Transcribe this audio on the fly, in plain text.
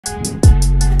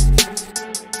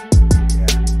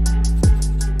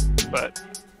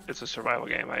but it's a survival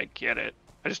game. I get it.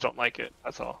 I just don't like it.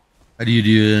 That's all. How do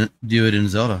you do it in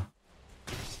Zelda?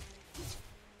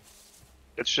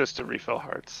 It's just to refill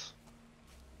hearts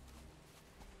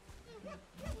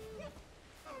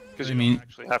because I you don't mean,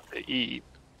 actually have to eat.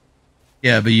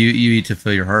 yeah, but you eat to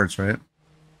fill your hearts, right?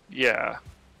 Yeah,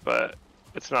 but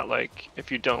it's not like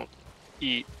if you don't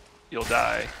eat, you'll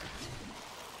die.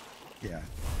 Yeah.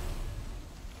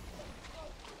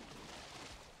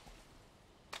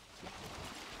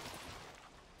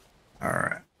 All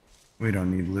right. We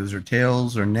don't need lizard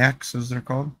tails or necks, as they're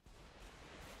called.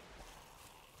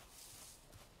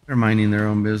 They're minding their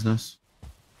own business.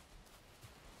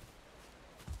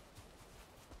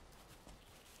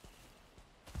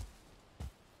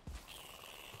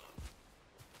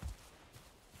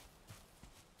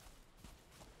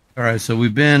 All right, so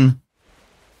we've been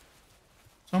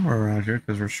somewhere around here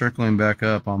because we're circling back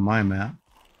up on my map.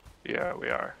 Yeah, we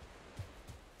are.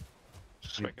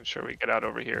 Just making sure we get out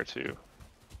over here too.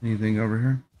 Anything over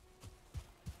here?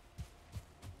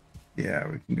 Yeah,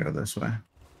 we can go this way.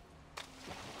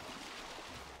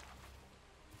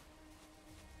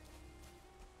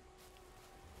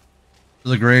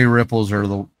 The gray ripples are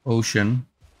the ocean.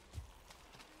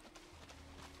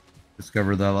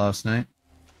 Discovered that last night.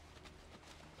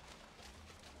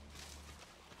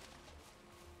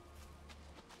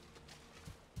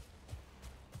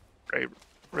 Gray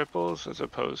ripples as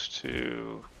opposed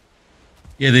to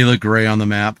Yeah, they look gray on the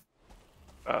map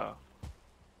uh,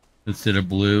 instead of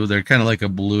blue. They're kind of like a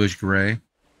bluish gray. All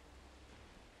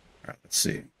right, let's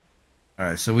see. All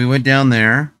right, so we went down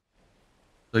there.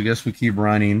 So I guess we keep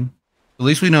running. At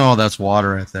least we know that's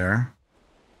water right there.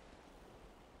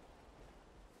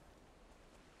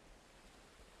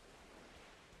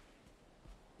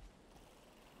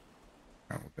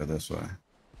 All right, we'll go this way.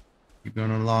 Keep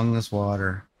going along this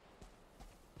water.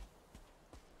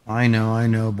 I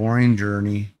know. Boring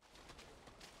journey.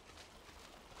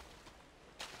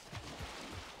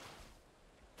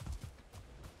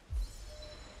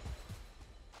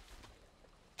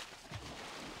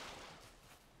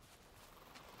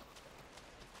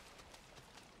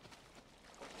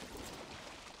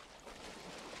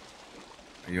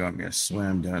 You want me to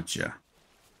swim, don't you?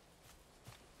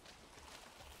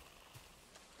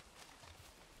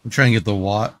 I'm trying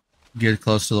to get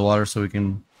close to the water so we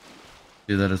can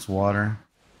do that. It's water.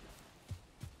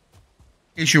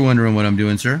 In case you're wondering what I'm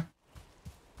doing, sir.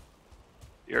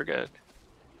 you're good.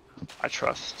 I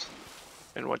trust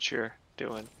in what you're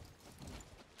doing.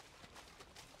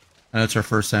 And that's our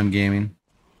first time gaming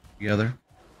together.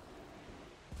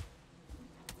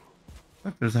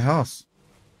 Look, there's a house.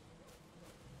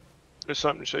 There's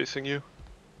something chasing you.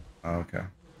 Oh, okay.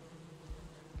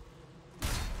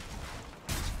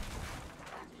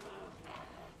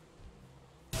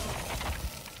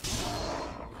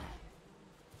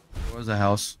 There was a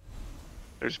house.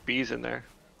 There's bees in there.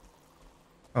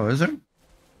 Oh, is there?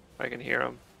 I can hear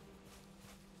them.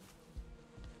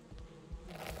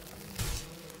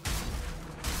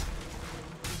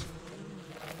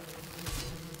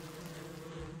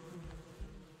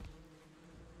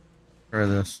 Try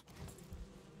this.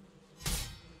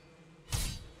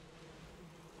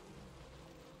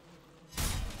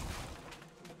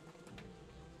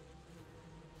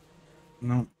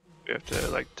 No. We have to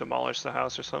like demolish the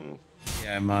house or something.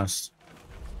 Yeah, I must.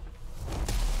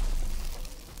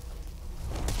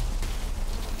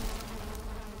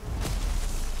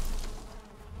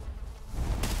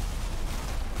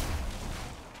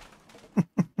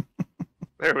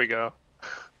 There we go.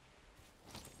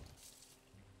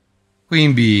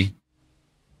 Queen bee.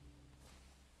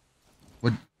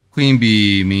 What queen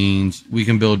bee means, we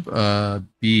can build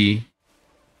bee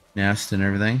nest and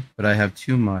everything, but I have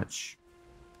too much.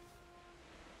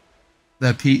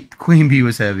 That queen bee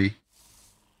was heavy.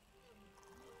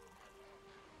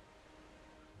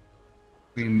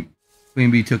 Queen,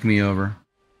 queen bee took me over.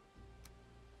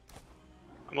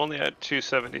 I'm only at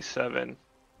 277.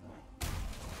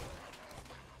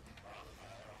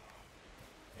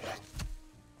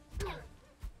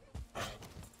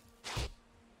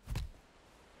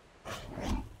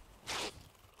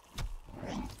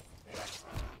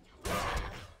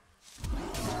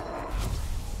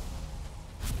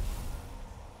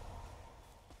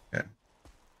 Okay.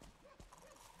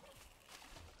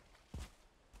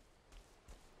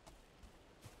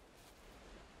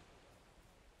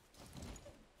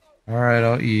 All right,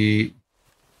 I'll eat.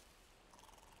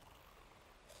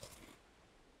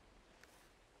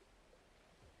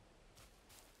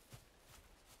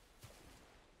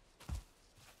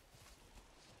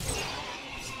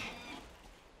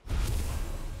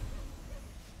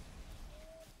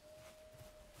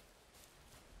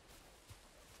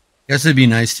 Guess it'd be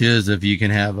nice too is if you can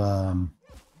have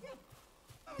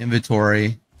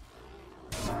inventory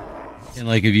and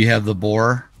like if you have the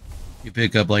boar, you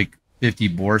pick up like 50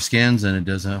 boar skins and it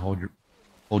doesn't hold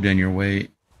down your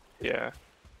weight. Yeah.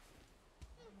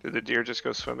 Did the deer just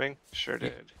go swimming? Sure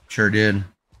did. Sure did.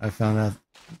 I found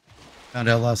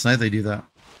out last night they do that.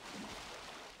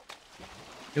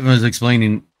 It was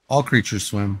explaining all creatures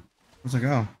swim. I was like,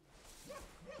 oh.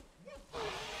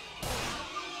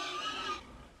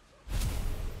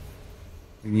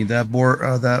 We need that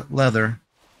that leather.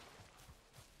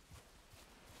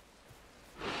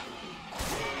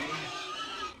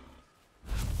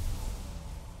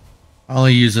 I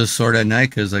only use this sword at night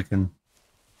because I can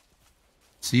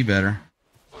see better.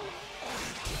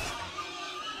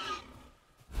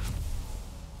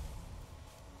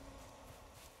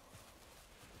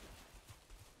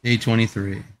 Day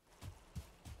 23.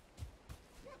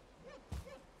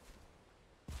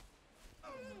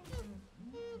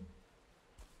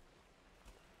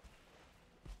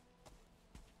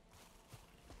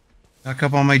 Back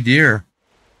up on my deer.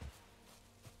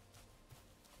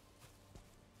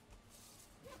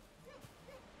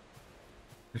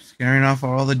 You're scaring off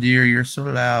all the deer. You're so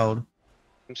loud.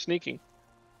 I'm sneaking.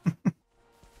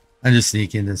 I'm just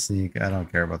sneaking to sneak. I don't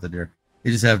care about the deer. They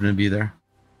just happen to be there.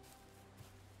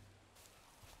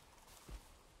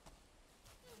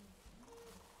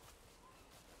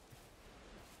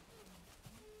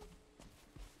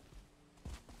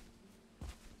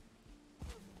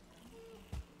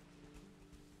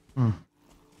 Hmm.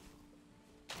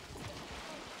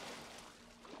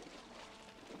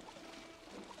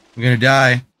 I'm gonna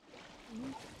die.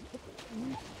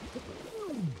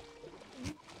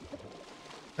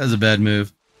 That's a bad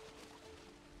move.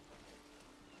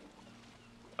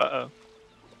 Uh-oh.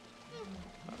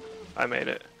 I made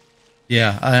it.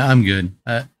 Yeah, I'm good.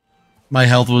 My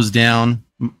health was down.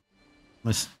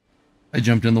 I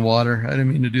jumped in the water. I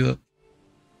didn't mean to do that.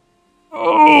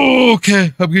 Oh,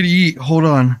 okay. I'm gonna eat. Hold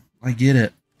on. I get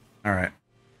it. All right.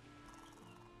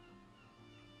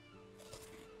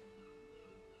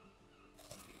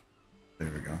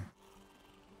 There we go.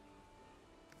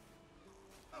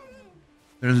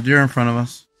 There's a deer in front of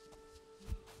us.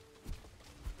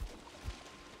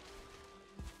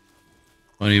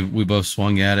 Funny, we both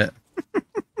swung at it.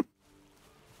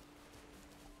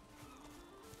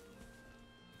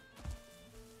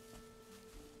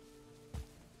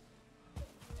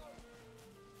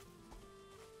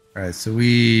 All right, so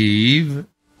we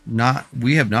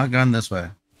have not gone this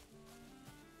way.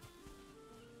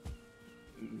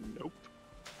 Nope.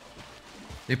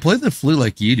 They play the flute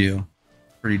like you do.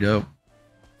 Pretty dope.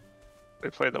 They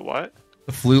play the what?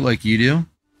 The flute like you do?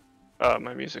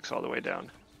 My music's all the way down.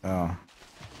 Oh,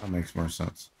 that makes more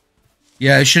sense.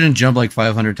 Yeah, I shouldn't jump like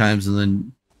 500 times and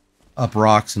then up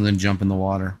rocks and then jump in the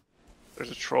water.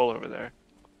 There's a troll over there.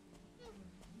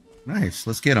 Nice.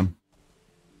 Let's get him.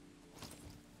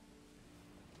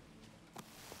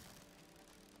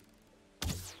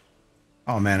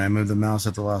 Oh man, I moved the mouse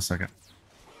at the last second.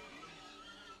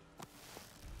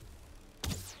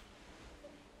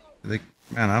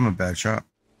 Man, I'm a bad shot.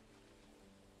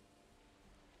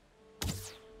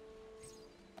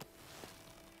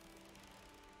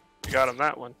 You got him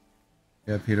that one.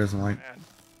 Yep, he doesn't like. Man.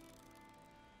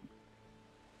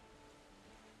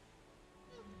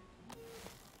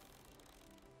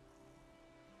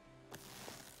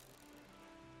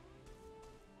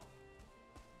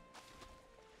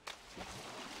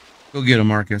 Go get him,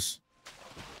 Marcus.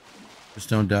 Just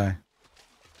don't die.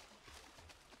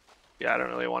 Yeah, I don't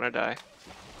really want to die.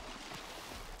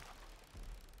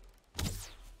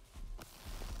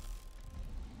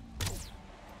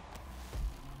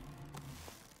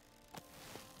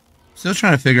 Still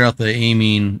trying to figure out the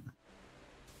aiming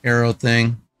arrow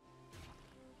thing.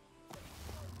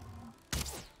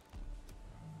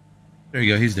 There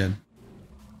you go. He's dead.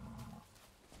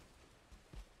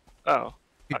 Oh.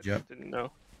 Good job. I didn't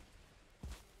know.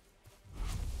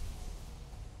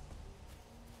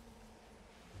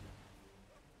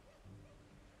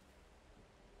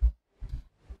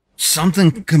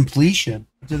 Something completion.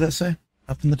 What did that say?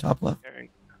 Up in the top left.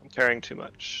 I'm carrying too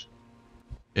much.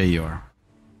 Yeah, you are.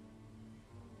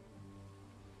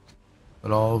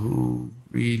 But all who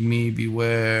read me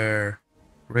beware.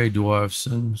 Grey dwarfs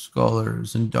and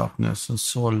scholars and darkness and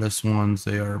soulless ones,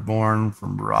 they are born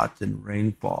from rot and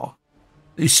rainfall.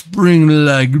 They spring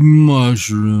like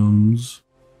mushrooms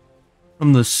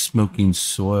from the smoking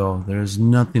soil. There is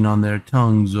nothing on their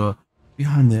tongues or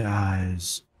behind their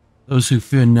eyes. Those who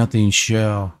fear nothing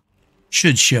shall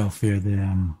fear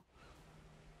them.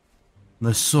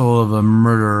 The soul of a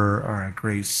murderer or a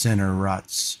great sinner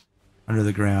rots under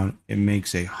the ground, it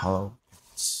makes a hollow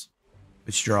pit,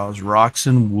 which draws rocks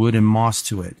and wood and moss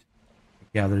to it.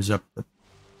 It gathers up the.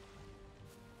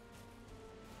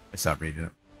 I stopped reading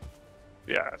it.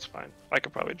 Yeah, that's fine. I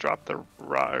could probably drop the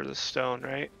raw or the stone,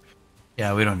 right?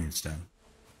 Yeah, we don't need stone.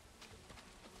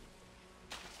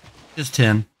 Just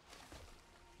 10.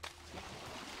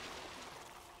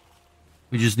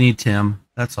 We just need Tim.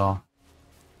 That's all.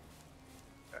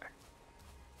 Okay.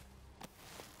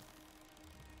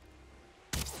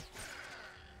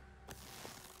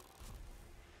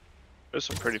 There's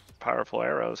some pretty powerful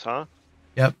arrows, huh?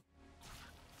 Yep.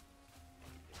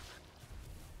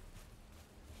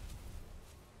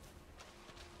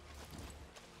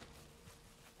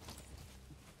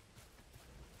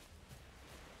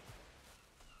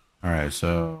 All right,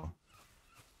 so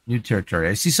new territory.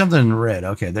 I see something in red.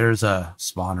 Okay, there's a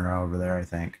spawner over there, I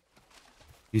think.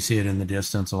 You see it in the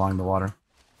distance along the water.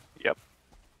 Yep.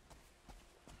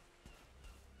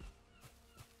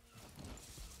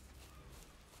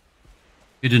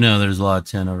 Good to know there's a lot of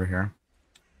tin over here.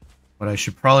 What I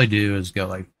should probably do is go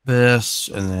like this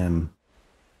and then.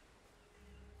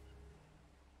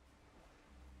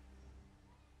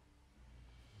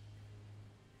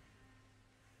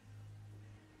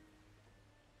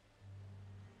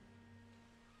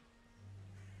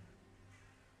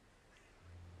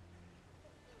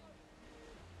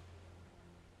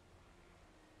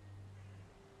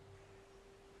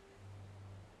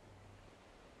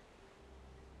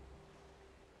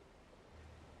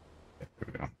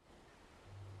 There we go.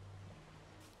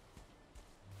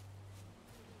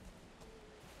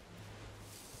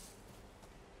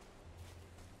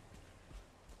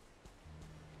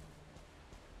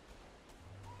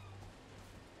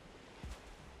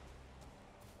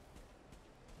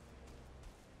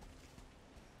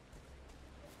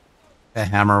 A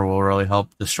hammer will really help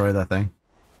destroy that thing.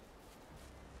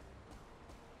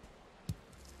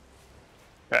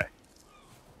 Okay.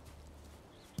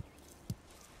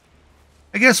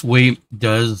 I guess weight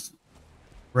does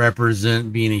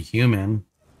represent being a human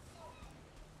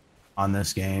on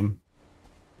this game.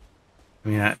 I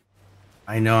mean,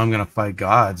 I know I'm going to fight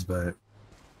gods, but I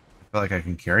feel like I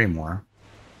can carry more.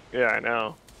 Yeah, I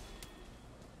know.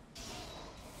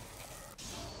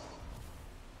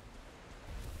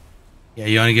 Yeah,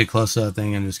 you want to get close to that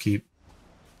thing and just keep.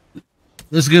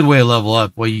 This is a good way to level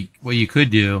up. What you could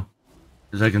do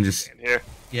is I can just. Stand here.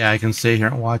 Yeah, I can stay here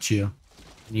and watch you.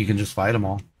 And you can just fight them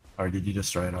all. Or did you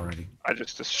destroy it already? I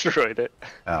just destroyed it.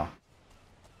 Oh.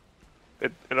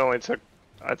 It only took.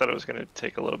 I thought it was going to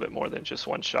take a little bit more than just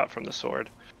one shot from the sword.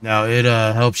 No, it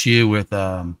helps you with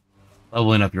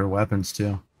leveling up your weapons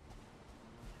too.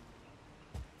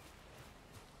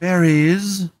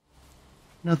 Berries.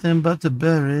 Nothing but the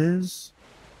berries.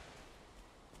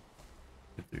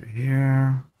 Get through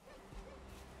here.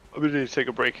 I'm going to need to take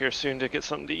a break here soon to get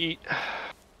something to eat.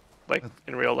 Like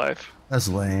in real life. That's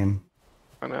lame.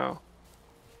 I know.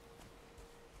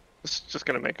 Just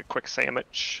going to make a quick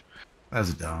sandwich.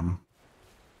 That's dumb.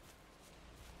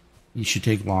 You should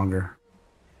take longer.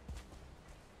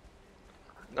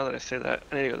 Now that I say that,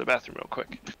 I need to go to the bathroom real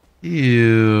quick.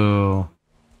 Ew.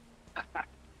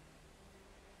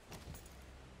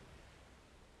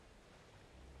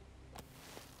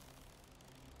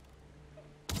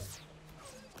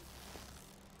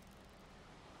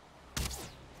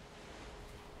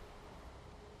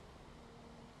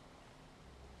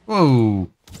 Whoa.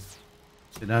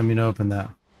 Did not mean to open that.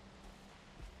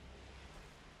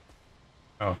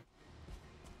 Oh.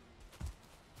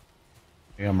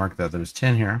 I gotta mark that. There's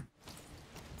 10 here.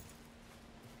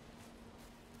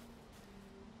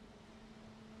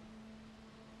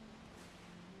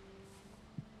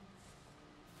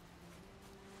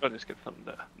 I'll just get something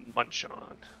to munch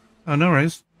on. Oh, no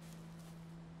worries.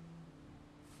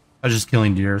 I was just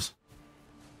killing deers.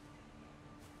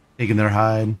 Taking their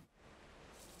hide.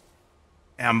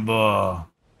 Amber.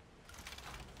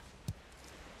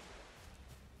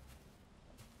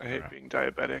 I hate being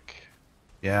diabetic.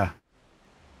 Yeah.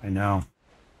 I know.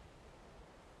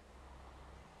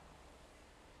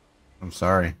 I'm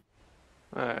sorry.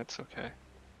 It's okay.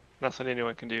 Nothing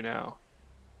anyone can do now.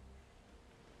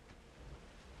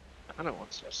 I don't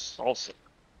want some salsa.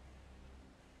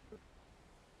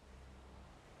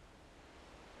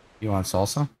 You want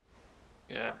salsa?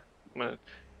 Yeah, I'm gonna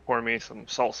pour me some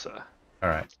salsa. All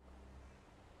right.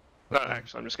 Not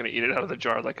actually, I'm just gonna eat it out of the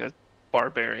jar like a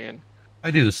barbarian.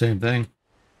 I do the same thing.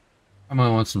 I might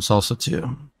want some salsa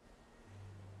too.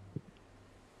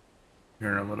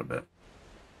 Here in a little bit.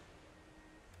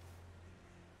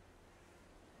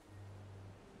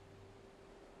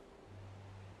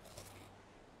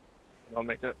 I'll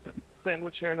make a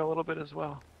sandwich here in a little bit as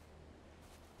well.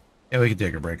 Yeah, we can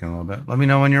take a break in a little bit. Let me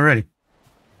know when you're ready.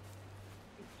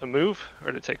 To move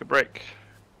or to take a break?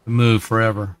 Move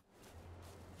forever.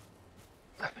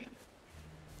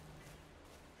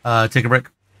 Take a break.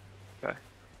 Okay.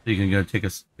 So you can go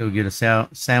get a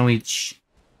sandwich.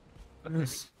 Okay.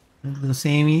 A little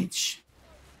sandwich.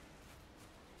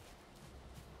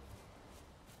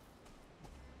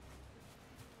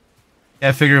 Yeah,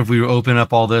 I figure if we open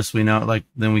up all this, we know, like,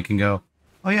 then we can go,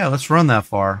 oh yeah, let's run that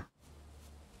far.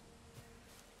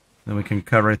 Then we can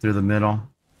cut right through the middle.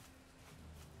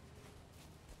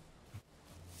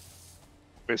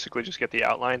 Basically, just get the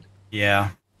outline. Yeah.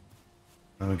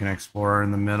 Then we can explore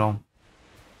in the middle.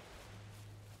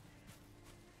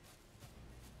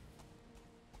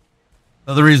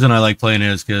 The other reason I like playing it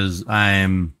is because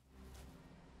I'm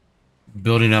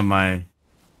building up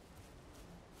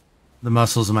the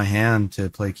muscles in my hand to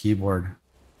play keyboard.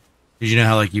 Because you know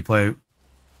how, like, you play...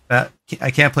 I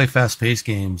can't play fast-paced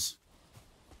games.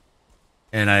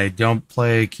 And I don't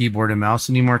play keyboard and mouse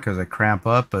anymore because I cramp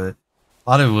up, but a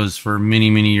lot of it was for many,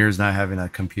 many years not having a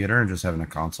computer and just having a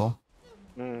console.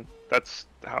 That's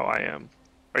how I am.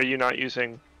 Are you not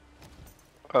using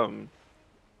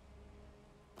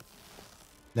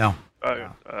No.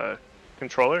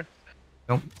 controller?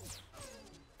 Nope.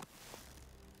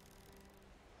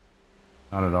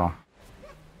 Not at all.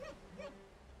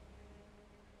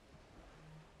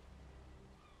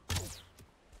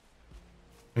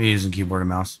 I'm using keyboard and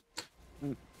mouse.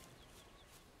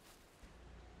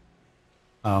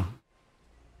 Oh.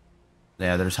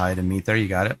 Yeah, there's hide and meat there. You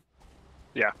got it.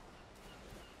 Yeah.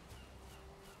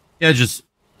 Yeah,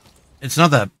 it's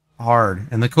not that hard.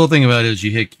 And the cool thing about it is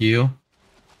you hit Q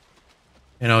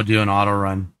and it'll do an auto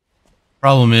run.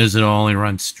 Problem is it'll only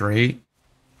run straight.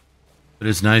 But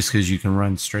it's nice because you can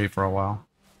run straight for a while.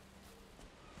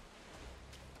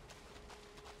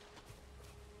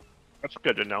 That's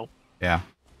good to know. Yeah.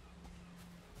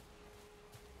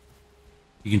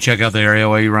 You can check out the area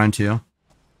while you run too,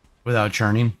 without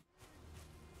churning.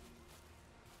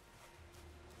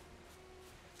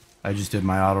 I just did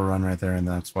my auto run right there, and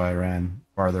that's why I ran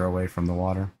farther away from the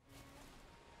water.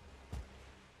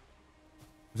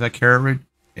 Is that carrot root?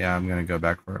 Yeah, I'm gonna go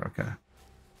back for it. Okay.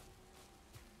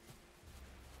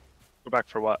 Go back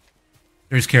for what?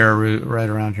 There's carrot root right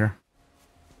around here.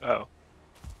 Oh.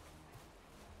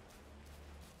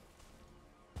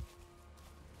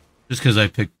 Just because I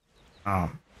picked...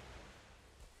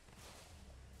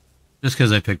 just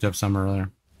because I picked up some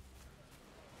earlier.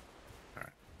 All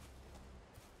right.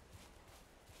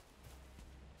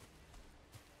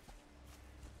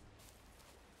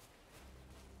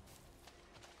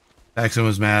 Paxton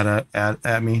was mad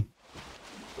at me.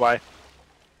 Why?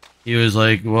 He was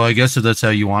like, well, I guess if that's how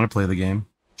you want to play the game.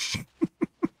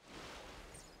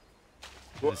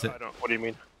 What do you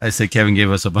mean? I said Kevin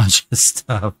gave us a bunch of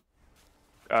stuff.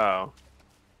 Oh.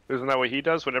 Isn't that what he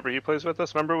does whenever he plays with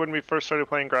us? Remember when we first started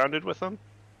playing Grounded with him?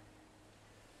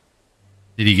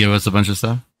 Did he give us a bunch of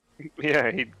stuff?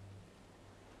 Yeah,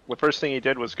 the first thing he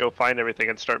did was go find everything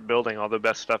and start building all the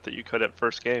best stuff that you could at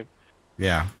first game.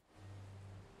 Yeah.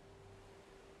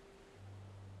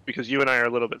 Because you and I are a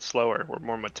little bit slower. We're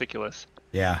more meticulous.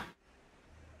 Yeah.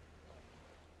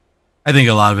 I think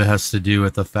a lot of it has to do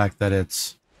with the fact that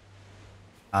it's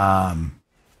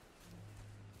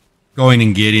going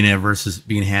and getting it versus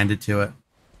being handed to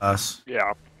us.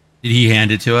 Yeah. Did he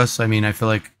hand it to us? I mean, I feel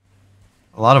like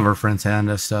a lot of our friends hand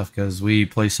us stuff because we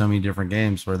play so many different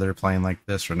games where they're playing like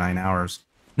this for 9 hours.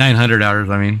 900 hours,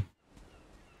 I mean.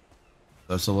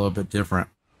 So it's a little bit different.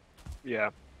 Yeah.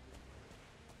 Is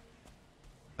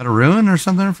that a ruin or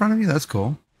something in front of you? That's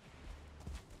cool.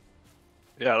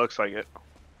 Yeah, it looks like it.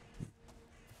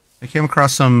 I came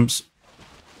across some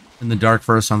in the dark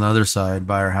forest on the other side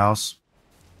by our house.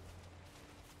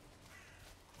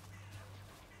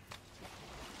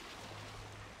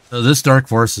 So this dark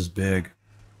forest is big.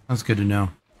 That's good to know.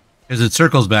 Because it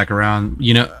circles back around.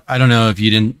 You know, I don't know if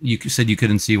you said you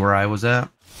couldn't see where I was at.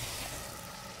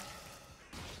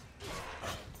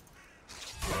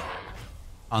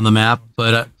 On the map,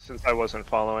 but... since I wasn't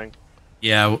following.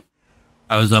 Yeah,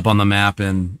 I was up on the map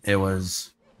and it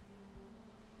was...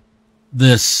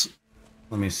 this...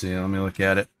 Let me see, let me look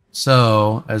at it.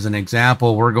 So, as an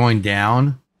example, we're going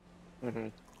down.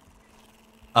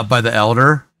 Up by the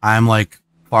Elder. I'm like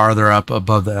farther up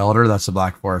above the Elder. That's the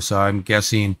Black Forest. So I'm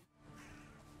guessing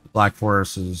the Black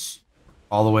Forest is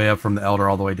all the way up from the Elder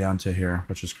all the way down to here,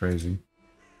 which is crazy.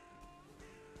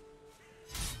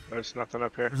 There's nothing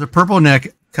up here. There's a purple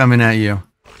neck coming at you.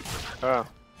 Oh.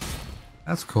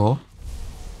 That's cool.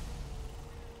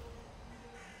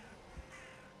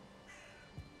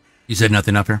 You said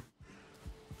nothing up here?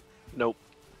 Nope.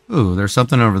 Ooh, there's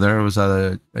something over there. Was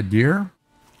that a deer?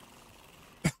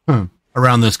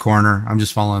 Around this corner. I'm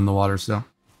just following the water still.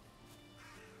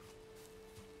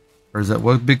 Or is that,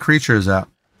 what big creature is that?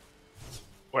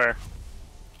 Where?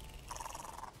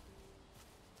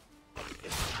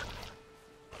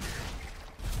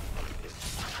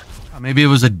 Maybe it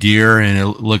was a deer and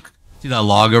it looked, see that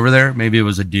log over there? Maybe it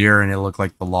was a deer and it looked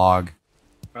like the log.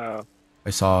 Oh. I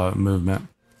saw movement.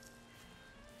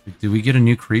 Did we get a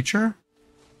new creature?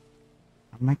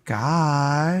 Oh my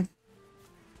god.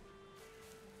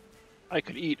 I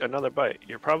could eat another bite.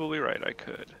 You're probably right, I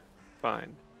could.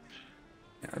 Fine.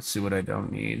 Yeah, let's see what I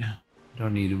don't need. I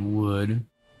don't need wood.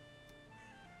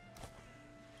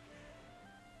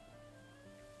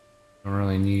 Don't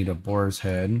really need a boar's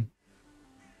head.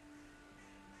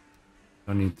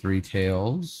 Don't need 3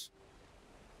 tails.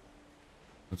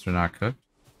 Those are not cooked.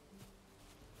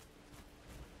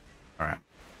 Alright.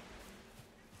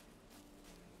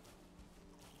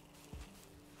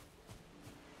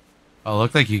 Oh,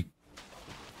 look like you...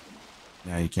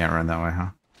 Yeah, you can't run that way, huh?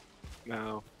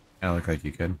 No. Yeah, look like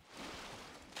you could.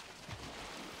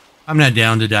 I'm not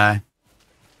down to die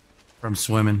from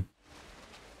swimming.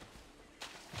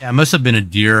 Yeah, it must have been a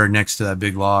deer next to that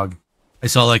big log. I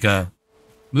saw like a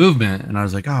movement and I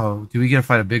was like, oh, do we get to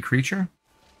fight a big creature?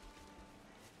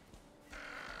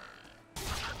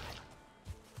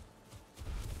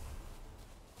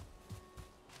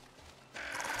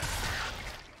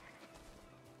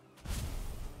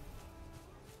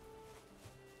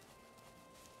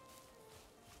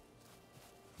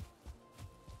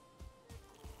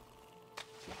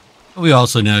 We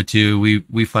also know too, we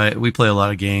play a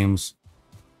lot of games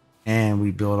and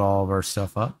we build all of our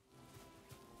stuff up.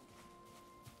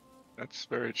 That's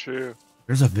very true.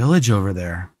 There's a village over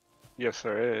there. Yes,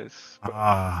 there is. But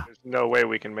Ah, there's no way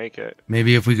we can make it.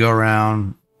 maybe if we go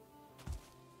around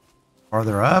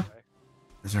farther up.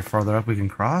 Is there farther up we can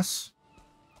cross?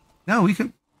 No, we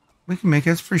can make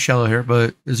it. It's pretty shallow here,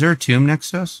 but is there a tomb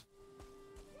next to us?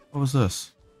 What was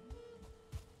this?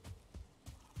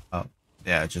 Oh,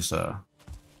 yeah, just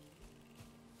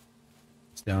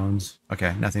stones.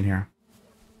 Okay, nothing here.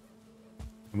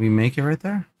 Can we make it right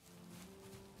there?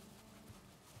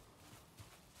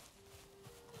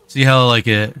 See how like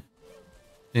it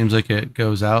seems like it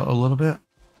goes out a little bit?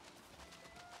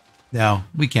 No,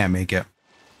 we can't make it.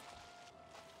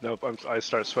 Nope, I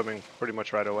start swimming pretty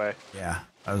much right away. Yeah,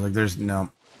 I was like, there's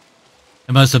no.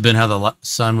 It must have been how the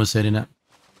sun was hitting it.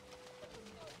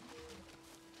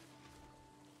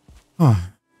 Oh.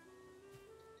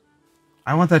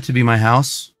 I want that to be my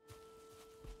house.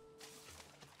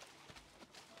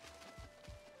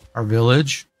 Our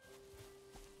village.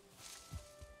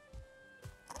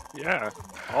 Yeah,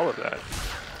 all of that.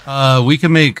 We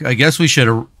can make, I guess we should.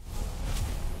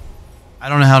 I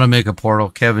don't know how to make a portal.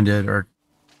 Kevin did, or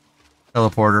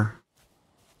teleporter.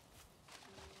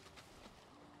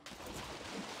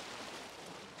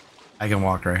 I can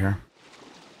walk right here.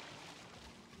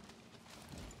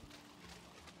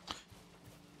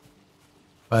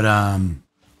 But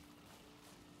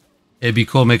it'd be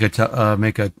cool. Make a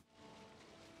make a.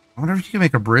 I wonder if you can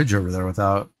make a bridge over there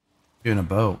without doing a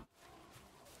boat.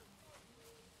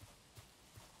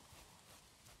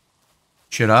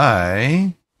 Should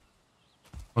I?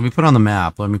 Let me put on the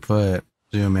map. Let me put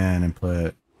zoom in and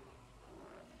put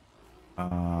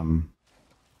somebody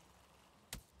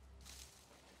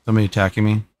attacking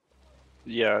me.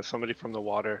 Yeah, somebody from the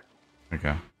water.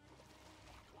 Okay.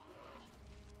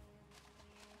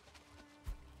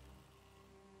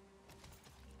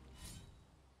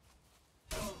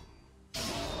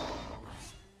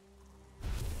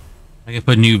 I can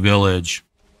put new village.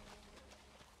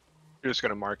 You're just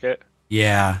gonna mark it?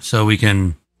 Yeah, so we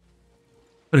can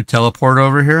put a teleport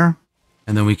over here,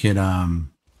 and then we could try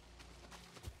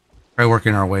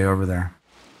working our way over there.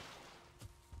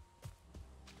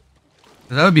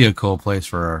 That would be a cool place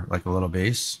for like a little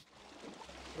base.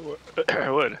 I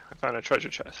would. I found a treasure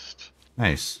chest.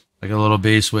 Nice, like a little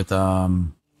base with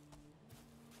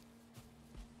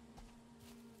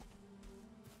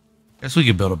Guess we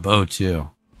could build a boat too.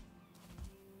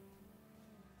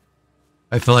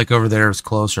 I feel like over there is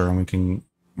closer and we can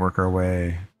work our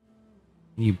way.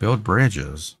 You build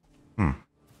bridges. No,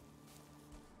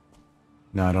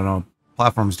 I don't know.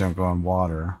 Platforms don't go on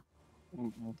water.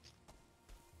 Mm-mm.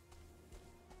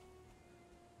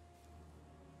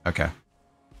 Okay.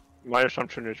 My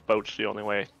assumption is boat's the only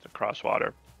way to cross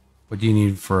water. What do you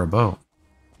need for a boat?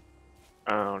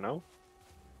 I don't know.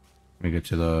 Let me get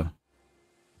to the...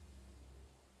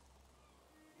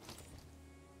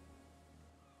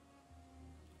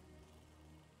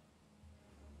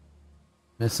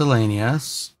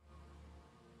 Miscellaneous.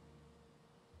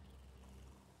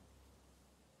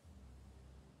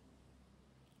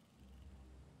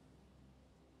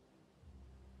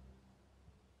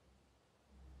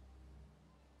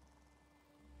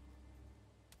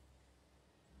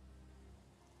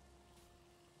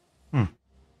 Hmm.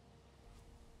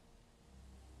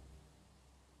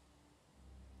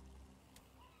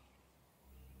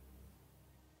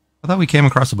 I thought we came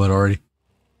across a boat already.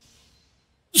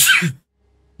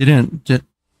 Didn't.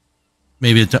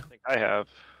 Maybe it's. I think I have.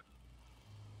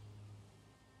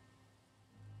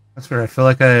 That's weird. I feel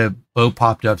like a boat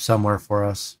popped up somewhere for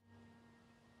us.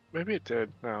 Maybe it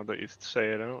did. Now that you say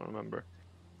it, I don't remember.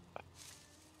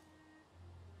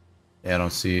 Yeah, I don't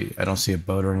see a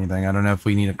boat or anything. I don't know if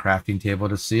we need a crafting table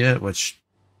to see it, which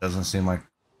doesn't seem like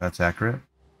that's accurate.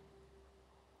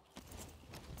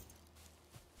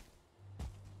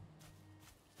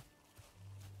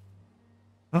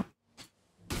 Oh,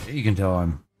 yeah, you can tell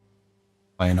I'm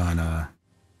playing on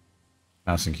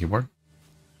mouse and keyboard.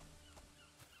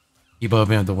 Keep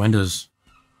opening up the windows.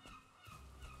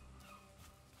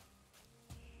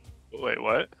 Wait,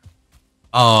 what?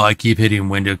 Oh, I keep hitting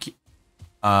window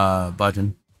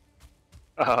button.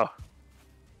 Oh.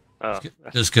 Oh.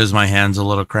 Just because my hand's a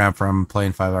little cramped from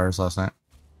playing 5 hours last night.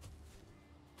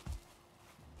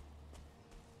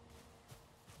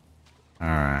 All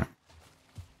right.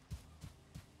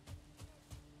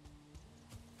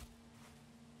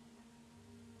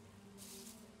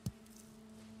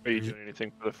 Are you doing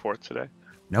anything for the fort today?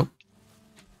 Nope.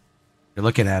 You're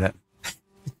looking at it.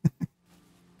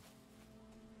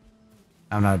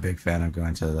 I'm not a big fan of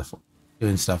going to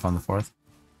doing stuff on the 4th.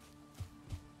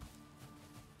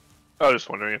 I was just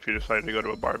wondering if you decided to go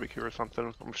to a barbecue or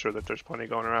something. I'm sure that there's plenty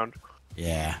going around.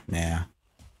 Yeah, nah.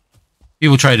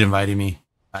 People tried inviting me.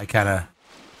 I kind of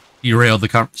derailed the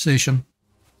conversation.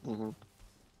 Mm-hmm.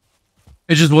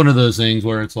 It's just one of those things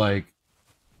where it's like,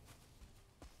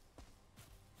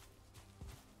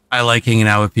 I like hanging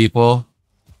out with people.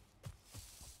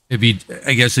 I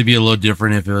guess it'd be a little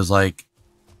different if it was like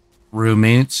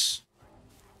roommates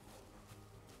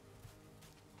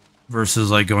versus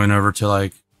like going over to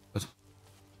like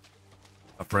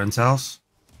a friend's house.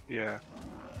 Yeah.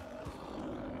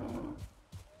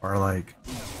 Or like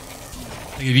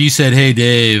if you said, "Hey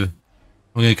Dave,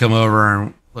 I'm gonna come over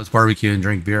and let's barbecue and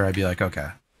drink beer," I'd be like, "Okay,"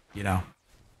 you know.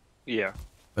 Yeah.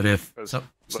 But if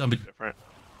Somebody different.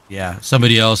 Yeah,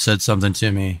 somebody else said something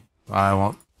to me, I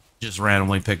won't just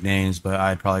randomly pick names, but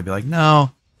I'd probably be like,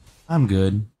 "No, I'm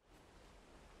good."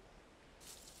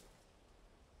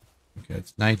 Okay,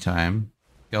 it's nighttime.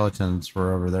 Skeletons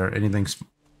were over there.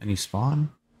 Any spawn?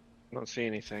 I don't see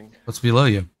anything. What's below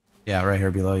you? Yeah, right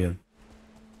here below you.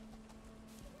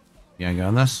 You gonna go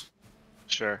on this?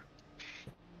 Sure.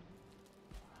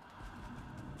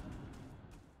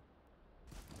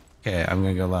 Okay, I'm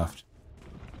gonna go left.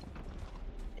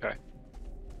 Okay.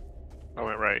 I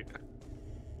went right.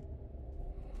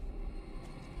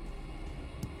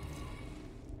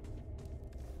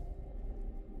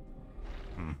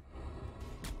 Hmm.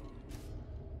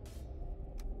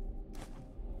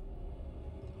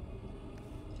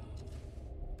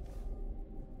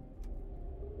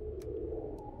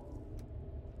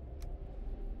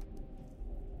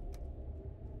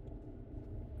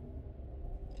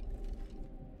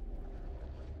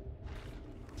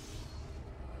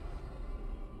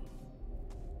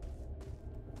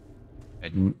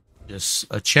 Just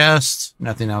a chest.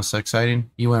 Nothing else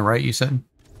exciting. You went right, you said?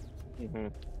 Mm-hmm.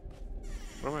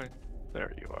 Where am I?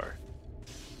 There you are.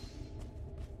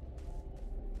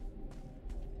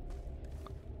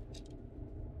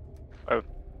 Oh,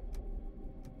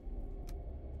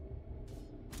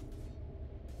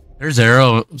 There's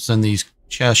arrows in these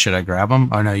chests. Should I grab them?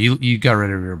 Oh no, you got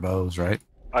rid of your bows, right?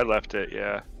 I left it,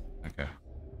 yeah. Okay.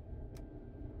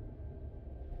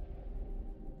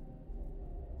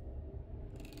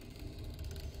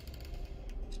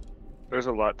 There's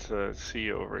a lot to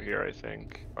see over here, I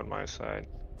think, on my side.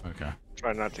 Okay.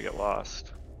 Try not to get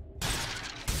lost.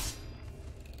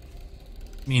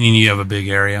 Meaning you have a big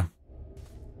area.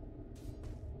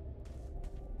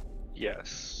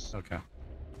 Yes. Okay.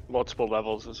 Multiple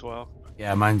levels as well.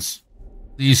 Yeah,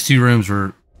 these 2 rooms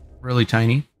were really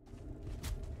tiny.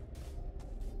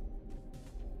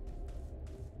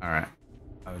 All right.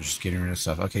 I was just getting rid of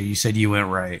stuff. Okay, you said you went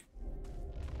right.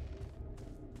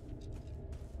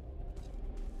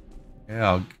 Yeah,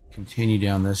 I'll continue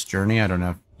down this journey. I don't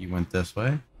know if you went this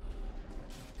way.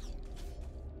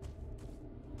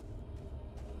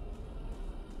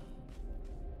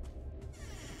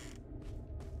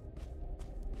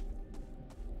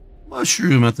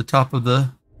 Mushroom at the top of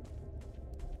the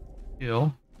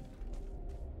Heal.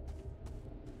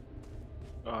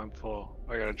 Oh, I'm full.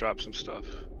 I gotta drop some stuff.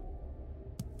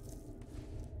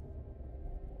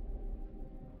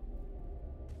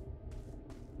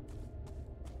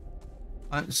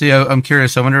 See, I'm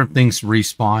curious. I wonder if things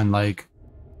respawn like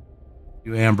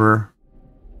you Amber.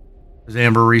 Does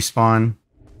Amber respawn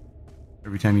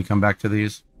every time you come back to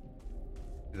these?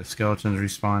 Do the skeletons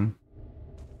respawn?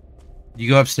 You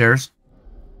go upstairs?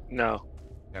 No.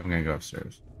 Yeah, I'm gonna go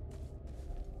upstairs.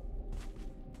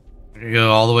 I'm gonna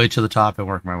go all the way to the top and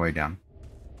work my way down.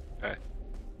 Okay.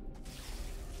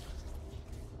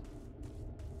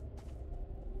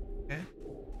 Okay.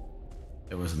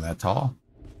 It wasn't that tall.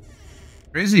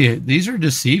 Crazy. These are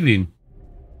deceiving.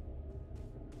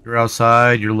 You're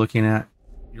outside. You're looking at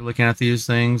these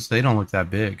things. They don't look that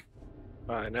big.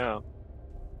 I know.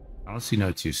 I don't see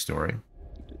no two-story.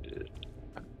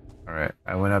 All right.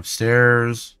 I went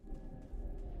upstairs.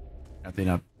 Nothing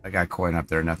up. I got coin up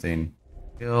there. Nothing.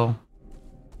 Kill.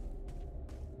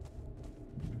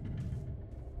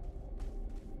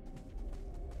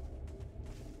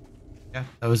 Yeah,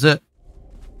 that was it.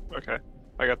 Okay.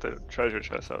 I got the treasure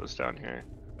chest that was down here.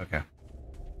 Okay.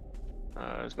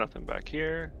 There's nothing back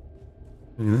here.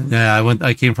 Yeah,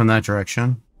 I came from that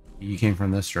direction. You came from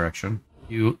this direction.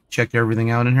 You checked everything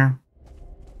out in here?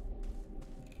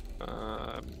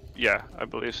 Yeah, I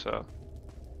believe so.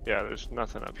 Yeah, there's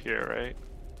nothing up here, right?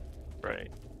 Right.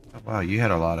 Oh, wow, you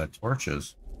had a lot of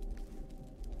torches.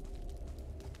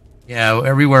 Yeah,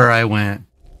 everywhere I went,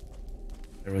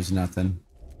 there was nothing.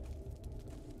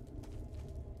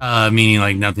 Meaning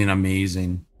like nothing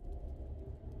amazing.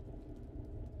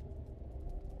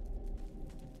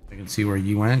 I can see where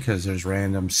you went because there's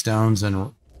random stones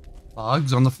and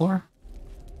logs on the floor.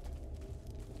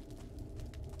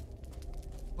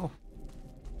 Cool.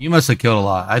 You must have killed a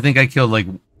lot. I think I killed like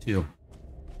 2.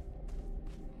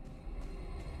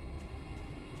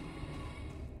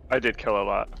 I did kill a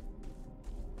lot.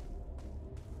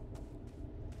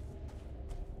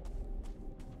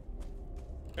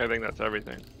 I think that's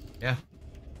everything. Yeah.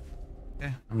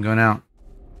 Okay, I'm going out.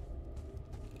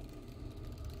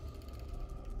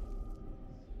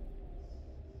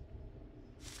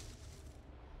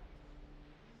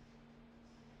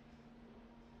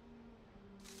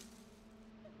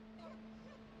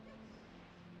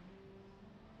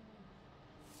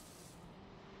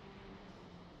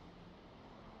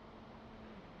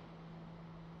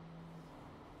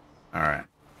 All right.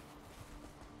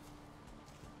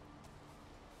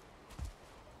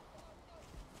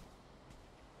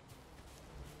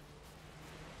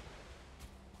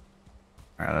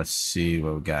 All right, let's see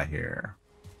what we got here.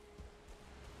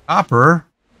 Copper?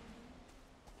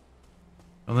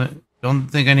 Don't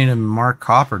think I need to mark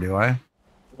copper, do I?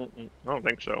 I don't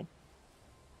think so.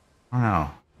 I don't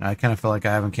know. I kind of feel like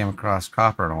I haven't came across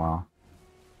copper in a while.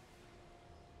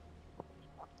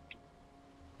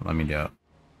 Let me do it.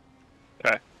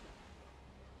 Okay.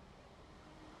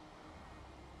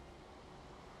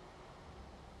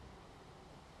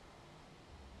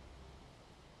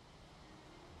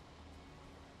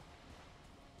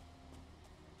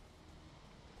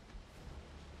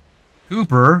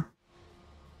 Cooper?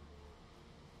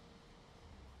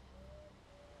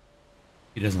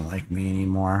 He doesn't like me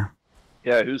anymore.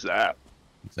 Yeah, who's that?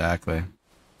 Exactly. All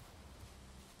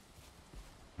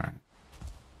right.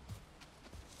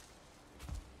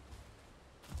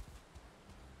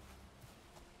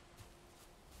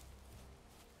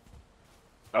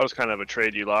 That was kind of a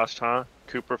trade you lost, huh?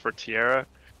 Cooper for Tierra?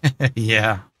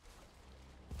 Yeah.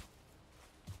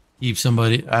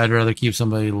 I'd rather keep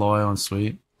somebody loyal and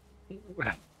sweet.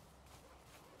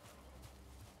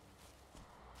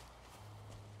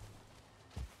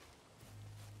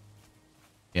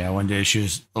 Yeah, one day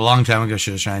a long time ago, she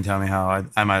was trying to tell me how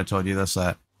I might have told you this,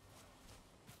 that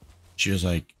she was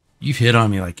like, "You've hit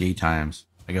on me like 8 times."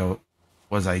 I go,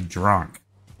 "Was I drunk?"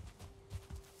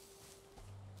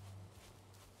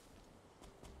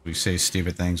 We say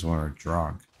stupid things when we're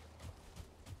drunk.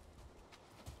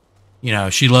 You know,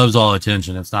 she loves all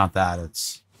attention. It's not that.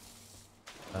 It's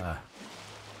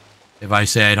if I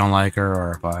say I don't like her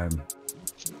or if I'm...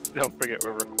 Don't forget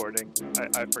we're recording.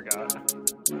 I forgot.